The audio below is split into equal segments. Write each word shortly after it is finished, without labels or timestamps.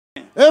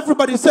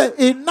Everybody say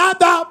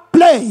another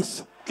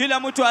place. Kila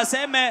mtu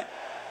aseme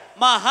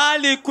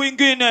mahali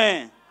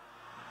kwingine.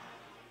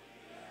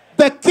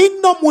 The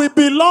kingdom we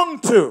belong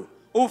to,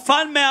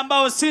 ufalme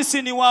ambao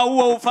sisi ni wa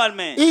huo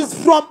ufalme, is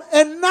from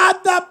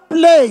another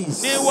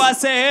place. ni wa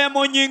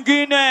sehemu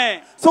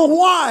nyingine. So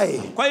why?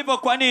 Kwa hivyo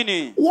kwa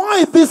nini?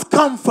 Why this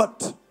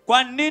comfort?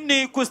 Kwa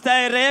nini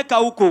kustahereka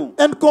huku?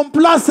 And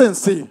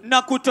complacency.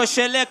 Na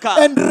kutosheleka.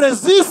 And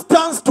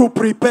resistance to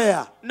prepare.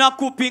 Na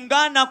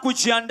kupingana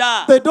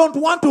kujiandaa. They don't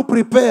want to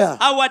prepare.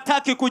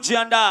 Hawataki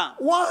kujiandaa.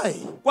 Why?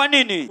 Kwa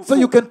nini? So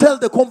you can tell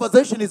the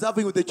conversation he's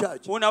having with the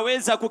church.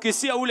 Unaweza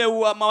kukisia ule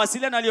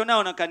mawasiliano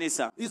alionao na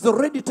kanisa. He's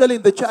already telling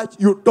the church,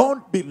 you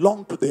don't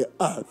belong to the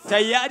earth.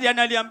 Tayari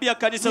analiambia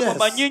kanisa Yes.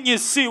 kwamba nyinyi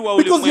si wa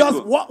Because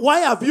ulimwengu.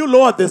 why have you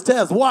lowered the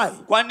stairs? Why?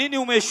 Kwa nini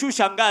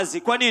umeshusha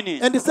ngazi? Kwa nini?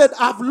 And he said,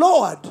 I've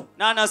lowered.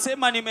 Na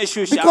anasema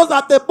nimeshusha. Because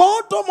at the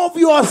bottom of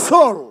your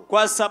soul,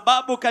 kwa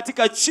sababu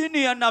katika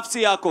chini ya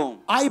nafsi yako,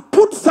 I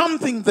put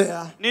something there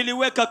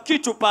niliweka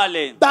kitu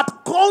pale that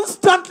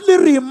constantly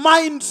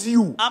reminds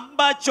you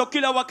ambacho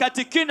kila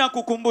wakati kina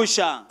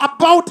kukumbusha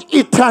about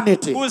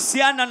eternity.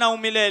 kuhusiana na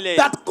umilele.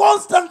 That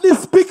constantly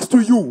speaks to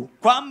you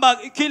Kwamba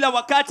kila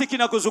wakati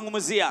kina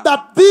kuzungumzia that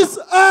this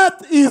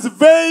earth is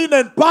vain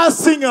and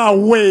passing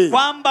away.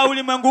 kwamba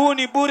ulimwengu huu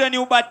ni bure, ni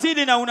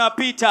ubatili na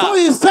unapita. So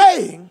he's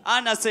saying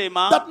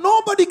Anasema that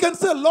nobody can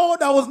say,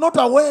 Lord, I was not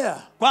aware.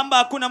 kwamba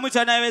hakuna mtu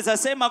anayeweza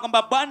sema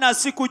kwamba Bwana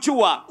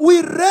sikujua.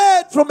 We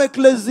read from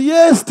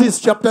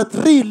Ecclesiastes chapter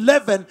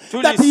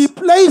 3:11 that he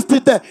placed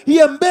it there. He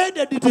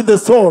embedded it in the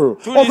soul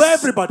of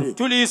everybody.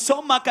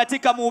 Tulisoma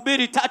katika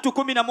Mhubiri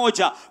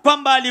 3:11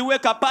 kwamba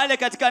aliweka pale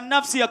katika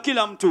nafsi ya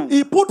kila mtu.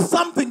 He put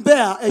something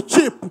there, a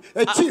chip.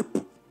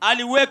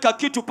 Aliweka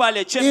kitu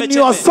pale, chembe in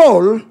your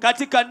soul,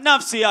 katika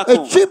nafsi yako. a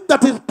chip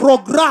that is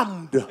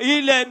programmed.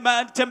 Ile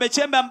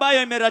chembe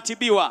ambayo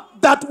imeratibiwa.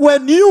 That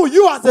when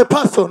you as a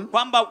person,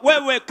 kwamba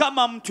wewe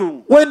kama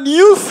mtu, when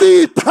you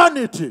see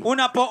eternity,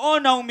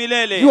 unapoona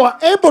umilele, you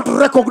are able to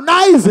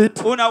recognize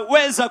it,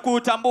 unaweza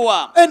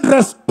kuutambua and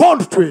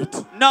respond to it.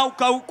 na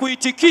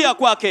kuitikia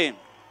kwake.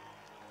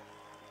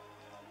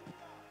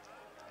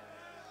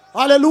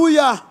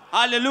 Hallelujah.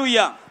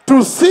 Hallelujah.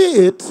 To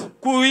see it,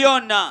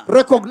 kuiona,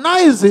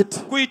 recognize it,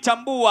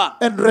 kuitambua,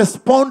 and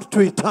respond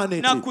to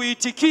eternity. na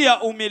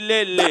kuitikia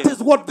umilele. That is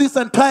what this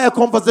entire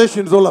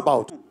conversation is all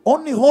about.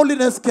 Only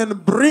holiness can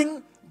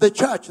bring the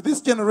church,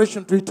 this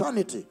generation, to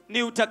eternity.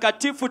 Ni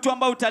utakatifu tu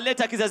ambao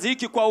utaleta kizazi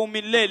hiki kwa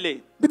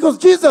umilele. Because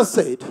Jesus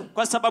said,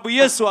 kwa sababu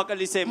Yesu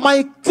akalisema,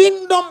 my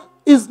kingdom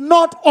is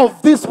not of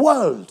this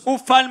world.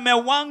 Ufalme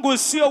wangu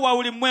sio wa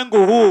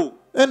ulimwengu huu.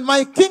 And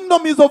my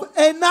kingdom is of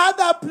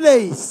another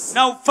place.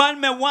 Na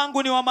ufalme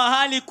wangu ni wa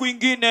mahali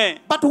kwingine.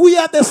 But we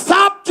are the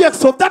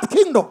subjects of that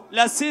kingdom.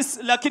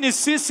 Lakini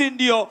sisi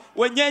ndio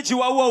wenyeji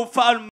wa huo ufalme.